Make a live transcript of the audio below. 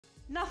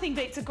Nothing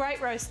beats a great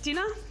roast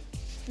dinner,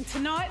 and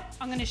tonight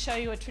I'm going to show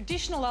you a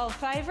traditional old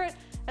favourite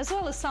as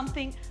well as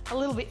something a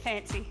little bit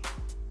fancy.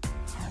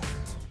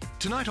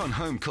 Tonight on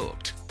Home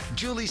Cooked,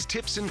 Julie's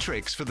tips and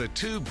tricks for the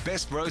 2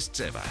 best roasts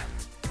ever.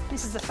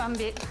 This is the fun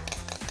bit,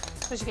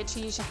 because you get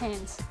to use your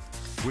hands.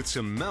 With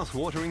some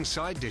mouth-watering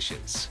side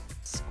dishes.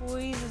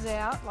 Squeezes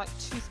out like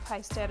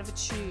toothpaste out of a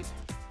tube,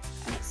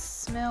 and it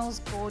smells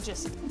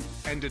gorgeous.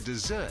 And a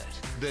dessert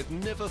that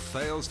never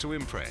fails to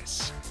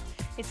impress.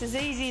 It's as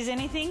easy as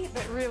anything,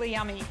 but really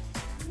yummy.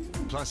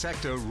 Plus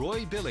actor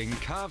Roy Billing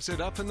carves it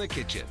up in the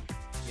kitchen.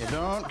 You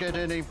don't get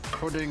any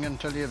pudding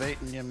until you've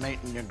eaten your meat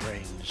and your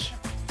greens.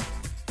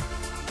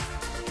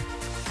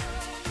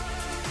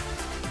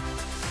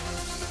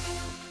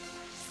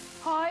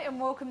 Hi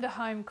and welcome to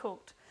Home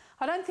Cooked.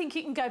 I don't think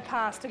you can go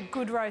past a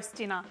good roast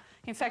dinner.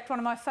 In fact, one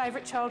of my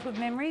favourite childhood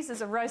memories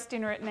is a roast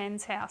dinner at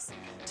Nan's house.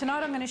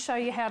 Tonight I'm going to show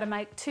you how to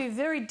make 2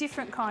 very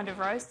different kind of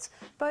roasts,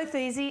 both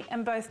easy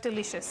and both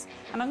delicious.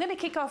 And I'm going to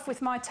kick off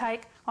with my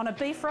take on a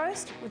beef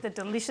roast with a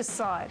delicious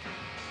side.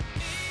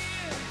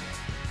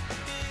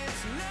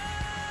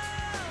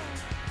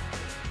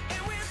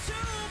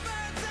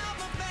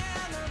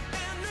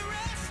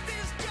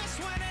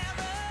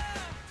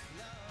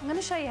 I'm going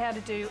to show you how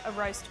to do a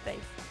roast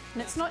beef.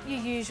 And it's not your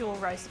usual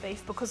roast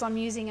beef because I'm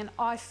using an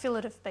eye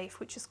fillet of beef,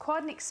 which is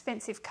quite an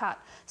expensive cut.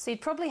 So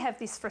you'd probably have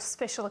this for a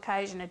special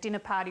occasion, a dinner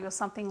party or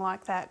something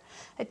like that.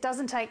 It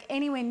doesn't take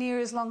anywhere near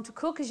as long to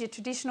cook as your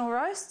traditional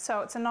roast,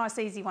 so it's a nice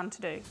easy one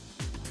to do.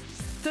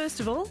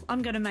 First of all,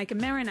 I'm going to make a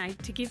marinade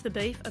to give the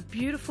beef a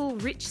beautiful,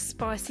 rich,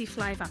 spicy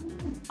flavour.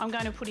 I'm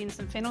going to put in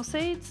some fennel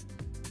seeds,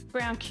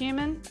 ground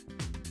cumin,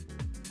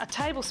 a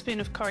tablespoon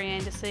of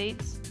coriander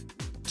seeds,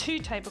 2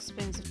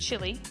 tablespoons of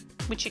chilli,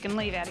 which you can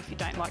leave out if you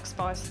don't like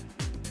spice.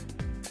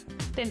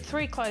 Then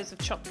 3 cloves of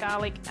chopped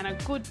garlic and a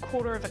good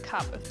 1/4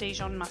 cup of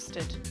Dijon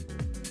mustard.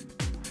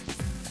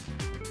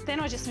 Then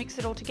I just mix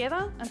it all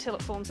together until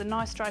it forms a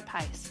nice dry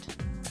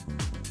paste.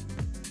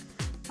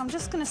 I'm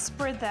just going to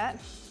spread that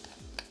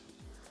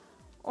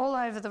all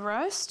over the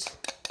roast.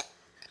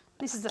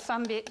 This is the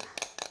fun bit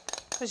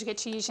because you get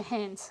to use your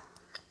hands.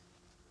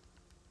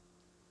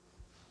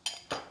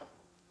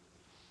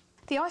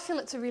 The eye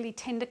fillet's a really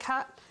tender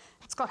cut.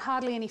 It's got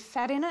hardly any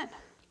fat in it.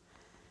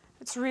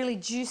 It's really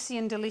juicy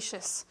and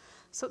delicious.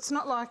 So it's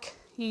not like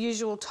your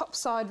usual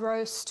topside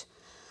roast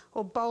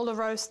or bowler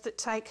roast that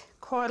take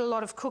quite a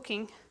lot of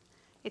cooking.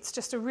 It's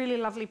just a really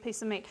lovely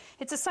piece of meat.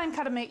 It's the same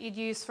cut of meat you'd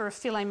use for a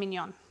filet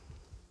mignon.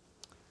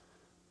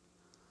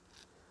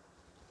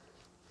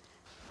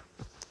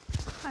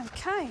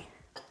 Okay,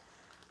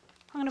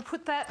 I'm going to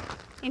put that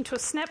into a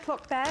snap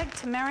lock bag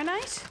to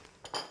marinate.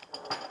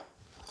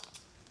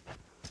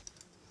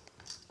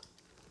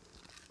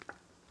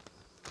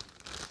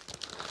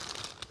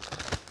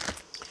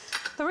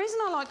 The reason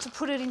I like to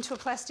put it into a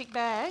plastic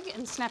bag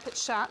and snap it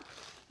shut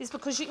is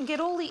because you can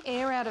get all the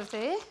air out of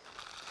there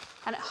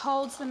and it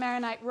holds the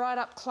marinade right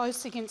up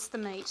close against the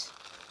meat.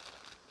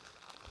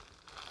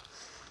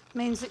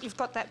 Means that you've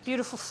got that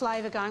beautiful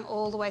flavour going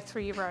all the way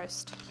through your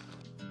roast.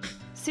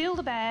 Seal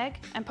the bag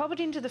and pop it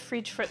into the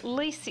fridge for at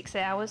least 6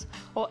 hours,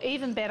 or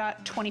even better,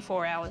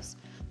 24 hours.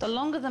 The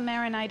longer the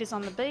marinade is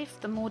on the beef,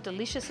 the more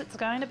delicious it's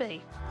going to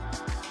be.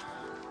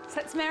 So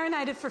that's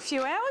marinated for a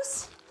few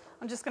hours.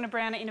 I'm just going to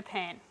brown it in a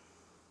pan.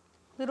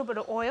 A little bit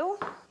of oil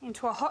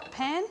into a hot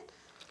pan.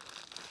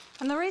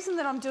 And the reason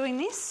that I'm doing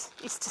this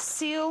is to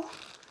seal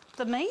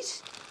the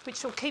meat,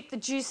 which will keep the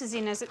juices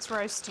in as it's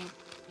roasting.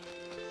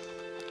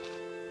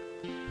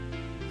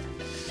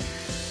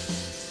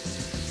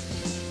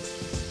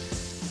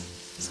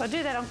 So I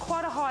do that on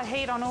quite a high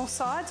heat on all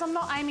sides. I'm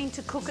not aiming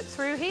to cook it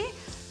through here,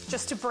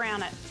 just to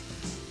brown it.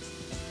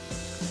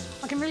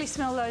 I can really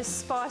smell those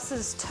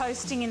spices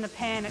toasting in the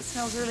pan. It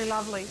smells really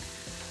lovely.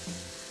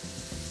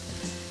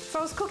 If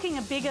I was cooking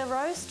a bigger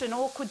roast, an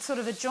awkward sort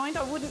of a joint,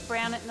 I wouldn't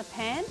brown it in the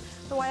pan.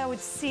 The way I would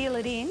seal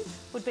it in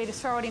would be to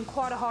throw it in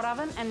quite a hot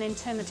oven and then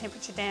turn the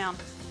temperature down.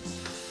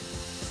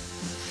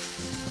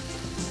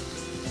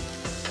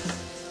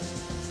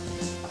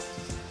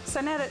 So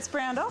now that it's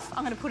browned off,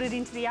 I'm going to put it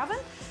into the oven,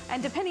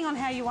 and depending on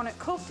how you want it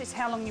cooked is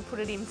how long you put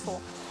it in for.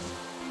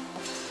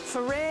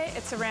 For rare,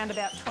 it's around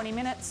about 20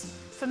 minutes.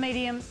 For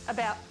medium,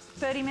 about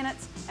 30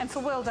 minutes, and for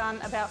well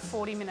done, about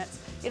 40 minutes.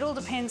 It all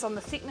depends on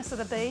the thickness of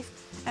the beef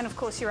and, of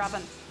course, your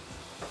oven.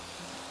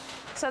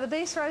 So the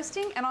beef's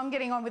roasting, and I'm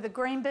getting on with the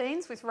green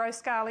beans with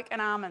roast garlic and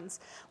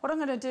almonds. What I'm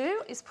going to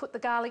do is put the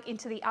garlic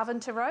into the oven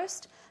to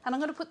roast, and I'm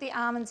going to put the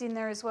almonds in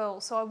there as well.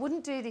 So I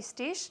wouldn't do this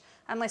dish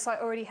unless I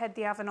already had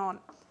the oven on.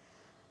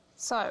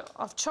 So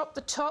I've chopped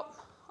the top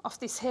off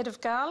this head of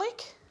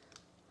garlic.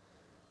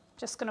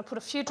 Just going to put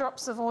a few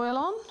drops of oil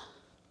on.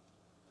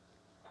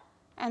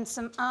 And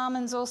some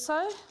almonds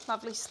also,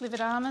 lovely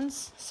slivered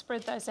almonds.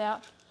 Spread those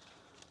out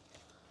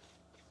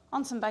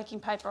on some baking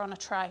paper on a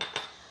tray.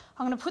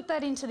 I'm going to put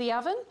that into the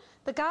oven.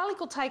 The garlic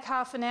will take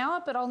half an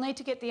hour, but I'll need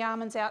to get the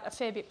almonds out a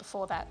fair bit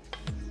before that.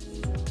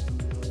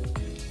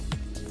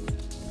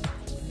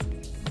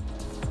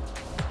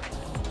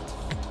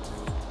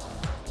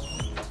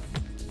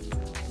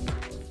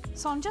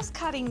 So I'm just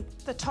cutting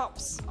the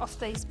tops off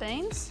these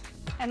beans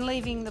and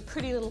leaving the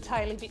pretty little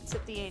taily bits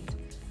at the end.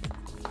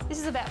 This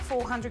is about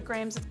 400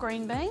 grams of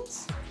green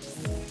beans.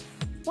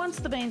 Once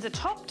the beans are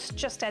topped,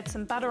 just add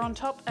some butter on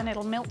top and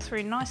it'll melt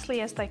through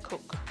nicely as they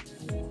cook.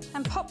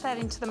 And pop that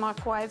into the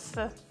microwave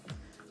for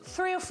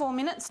 3 or 4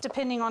 minutes,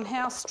 depending on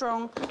how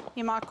strong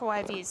your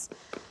microwave is.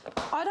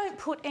 I don't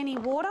put any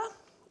water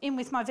in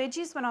with my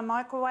veggies when I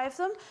microwave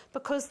them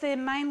because they're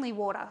mainly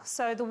water,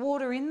 so the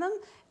water in them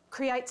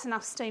creates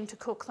enough steam to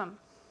cook them.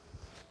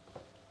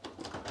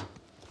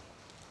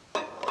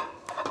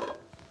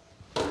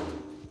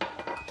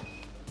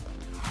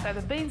 So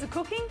the beans are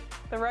cooking,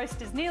 the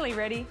roast is nearly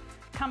ready.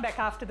 Come back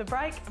after the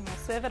break and we'll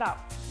serve it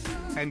up.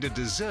 And a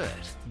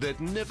dessert that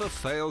never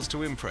fails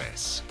to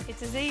impress.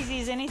 It's as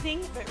easy as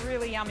anything, but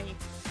really yummy.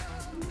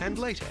 And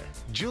later,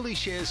 Julie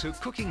shares her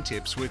cooking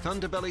tips with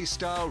Underbelly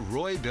star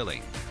Roy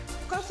Billing.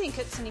 I think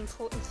it's an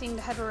important thing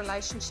to have a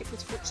relationship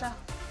with butcher,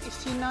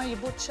 if you know your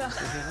butcher.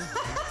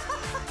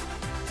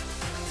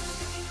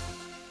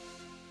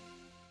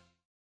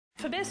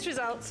 For best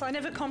results, I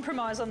never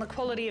compromise on the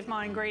quality of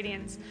my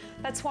ingredients.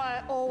 That's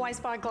why I always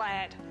buy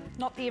Glad,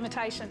 not the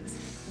imitations.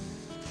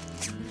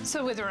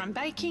 So whether I'm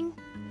baking,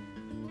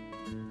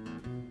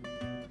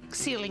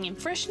 sealing in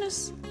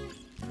freshness,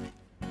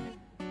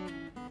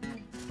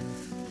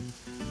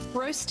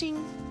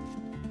 roasting,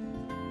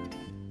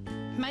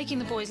 making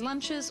the boys'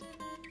 lunches,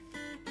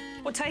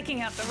 or taking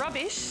out the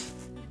rubbish,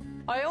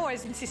 I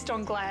always insist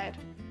on Glad,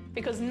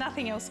 because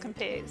nothing else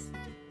compares.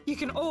 You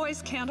can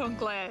always count on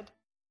Glad.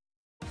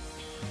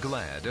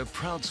 Glad are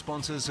proud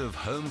sponsors of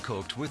Home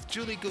Cooked with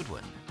Julie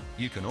Goodwin.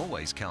 You can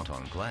always count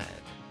on Glad.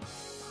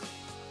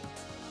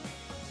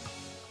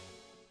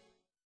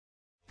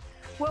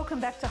 Welcome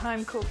back to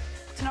Home Cooked.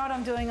 Tonight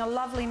I'm doing a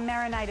lovely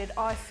marinated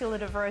eye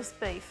fillet of roast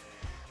beef.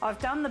 I've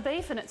done the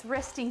beef and it's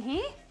resting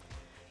here.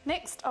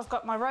 Next I've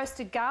got my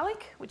roasted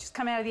garlic, which has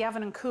come out of the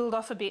oven and cooled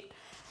off a bit.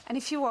 And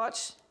if you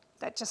watch,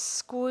 that just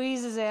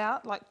squeezes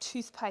out like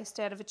toothpaste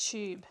out of a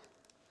tube.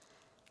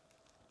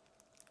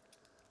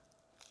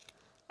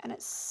 And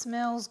it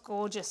smells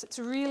gorgeous. It's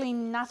really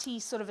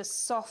nutty, sort of a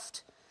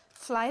soft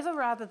flavour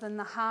rather than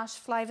the harsh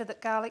flavour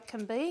that garlic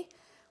can be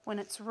when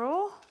it's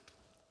raw.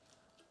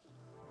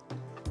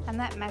 And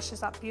that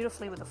mashes up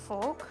beautifully with a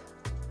fork,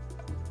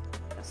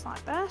 just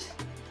like that.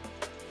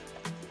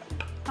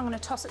 I'm going to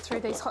toss it through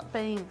these hot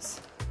beans.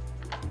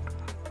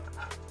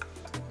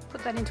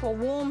 Put that into a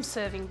warm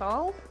serving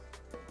bowl.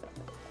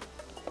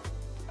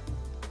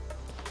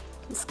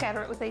 And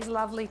scatter it with these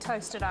lovely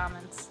toasted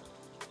almonds.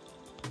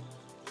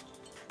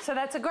 So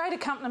that's a great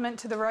accompaniment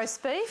to the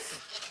roast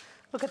beef.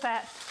 Look at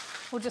that.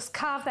 We'll just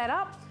carve that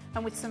up,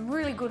 and with some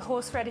really good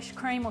horseradish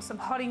cream or some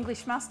hot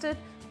English mustard,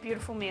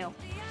 beautiful meal.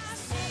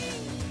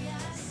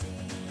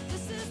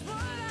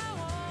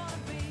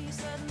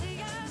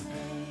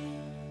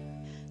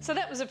 So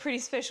that was a pretty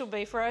special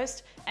beef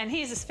roast, and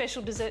here's a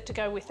special dessert to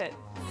go with it.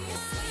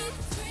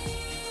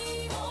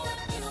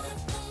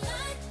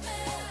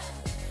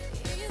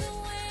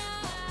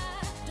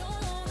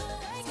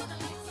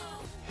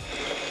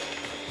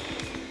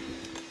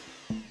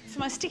 For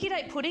my sticky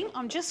date pudding,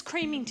 I'm just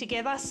creaming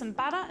together some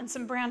butter and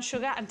some brown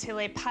sugar until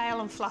they're pale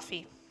and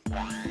fluffy.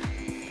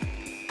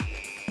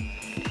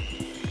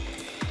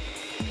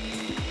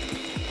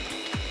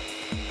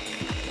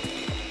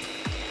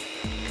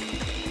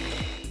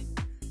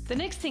 The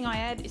next thing I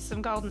add is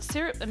some golden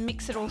syrup and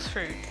mix it all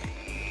through.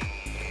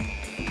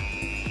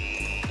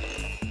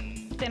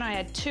 Then I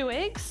add 2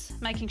 eggs,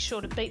 making sure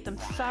to beat them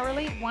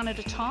thoroughly, one at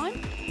a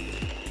time.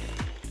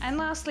 And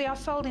lastly, I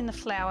fold in the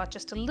flour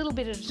just a little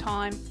bit at a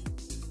time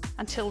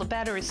until the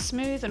batter is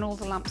smooth and all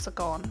the lumps are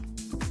gone.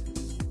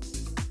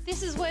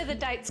 This is where the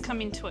dates come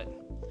into it.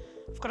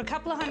 I've got a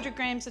couple of 100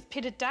 grams of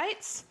pitted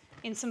dates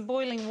in some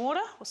boiling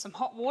water or some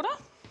hot water,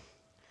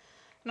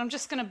 and I'm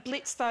just going to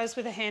blitz those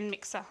with a hand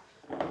mixer.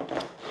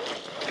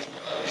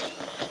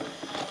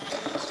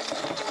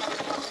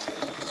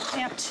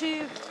 Now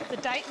to the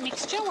date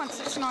mixture, once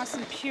it's nice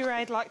and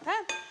pureed like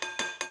that,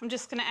 I'm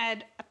just going to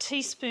add a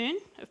teaspoon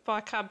of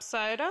bicarb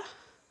soda.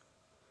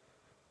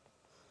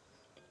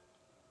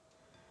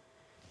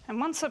 And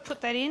once I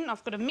put that in,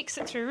 I've got to mix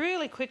it through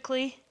really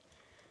quickly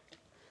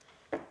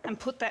and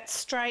put that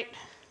straight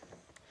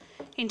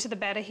into the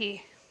batter here.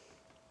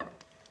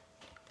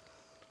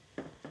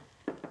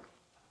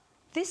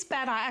 This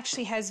batter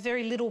actually has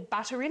very little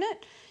butter in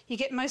it. You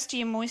get most of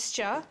your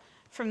moisture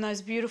from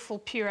those beautiful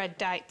pureed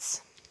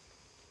dates.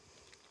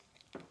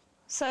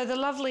 So the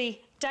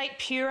lovely date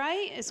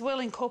puree is well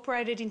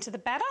incorporated into the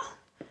batter,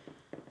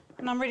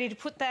 and I'm ready to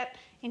put that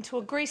into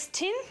a greased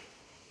tin.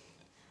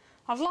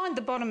 I've lined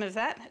the bottom of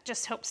that, it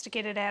just helps to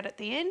get it out at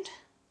the end.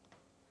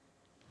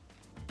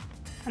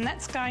 And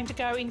that's going to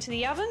go into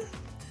the oven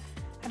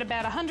at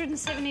about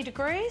 170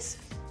 degrees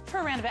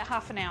for around about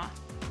half an hour.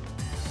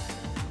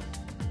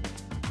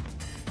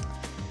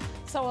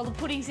 So while the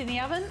pudding's in the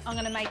oven, I'm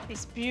going to make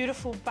this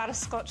beautiful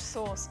butterscotch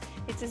sauce.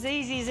 It's as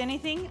easy as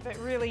anything, but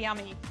really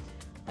yummy.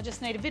 I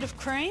just need a bit of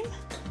cream,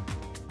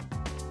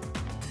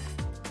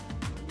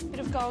 a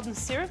bit of golden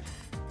syrup,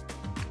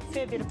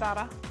 fair bit of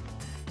butter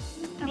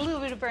and a little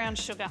bit of brown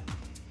sugar.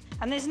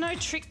 And there's no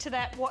trick to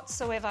that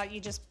whatsoever. You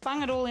just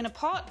bung it all in a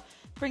pot,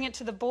 bring it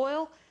to the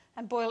boil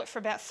and boil it for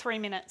about 3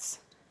 minutes.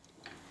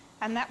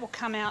 And that will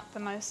come out the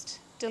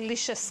most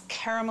delicious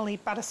caramelly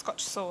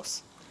butterscotch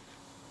sauce.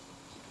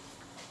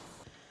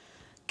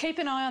 Keep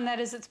an eye on that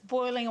as it's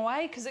boiling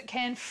away because it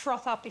can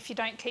froth up if you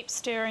don't keep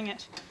stirring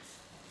it.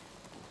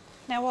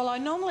 Now, while I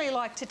normally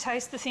like to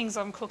taste the things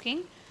I'm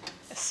cooking,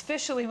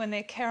 especially when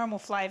they're caramel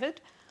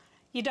flavoured,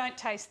 you don't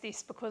taste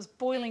this because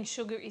boiling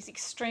sugar is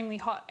extremely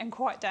hot and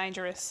quite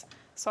dangerous,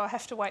 so I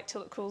have to wait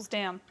till it cools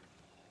down.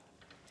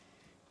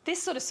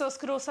 This sort of sauce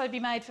could also be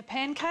made for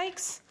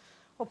pancakes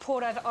or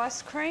poured over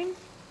ice cream,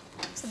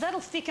 so that'll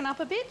thicken up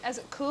a bit as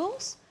it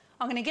cools.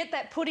 I'm going to get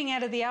that pudding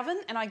out of the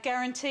oven and I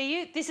guarantee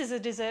you this is a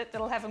dessert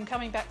that'll have them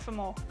coming back for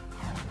more.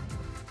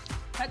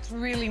 That's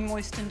really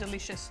moist and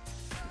delicious.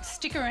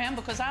 Stick around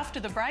because after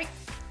the break,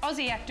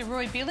 Aussie actor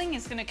Roy Billing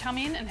is going to come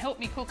in and help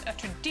me cook a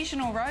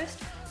traditional roast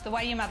the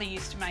way your mother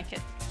used to make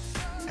it.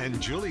 And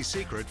Julie's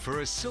secret for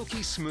a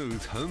silky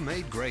smooth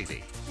homemade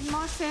gravy. In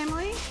my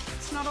family,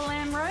 it's not a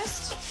lamb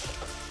roast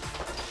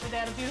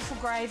without a beautiful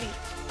gravy.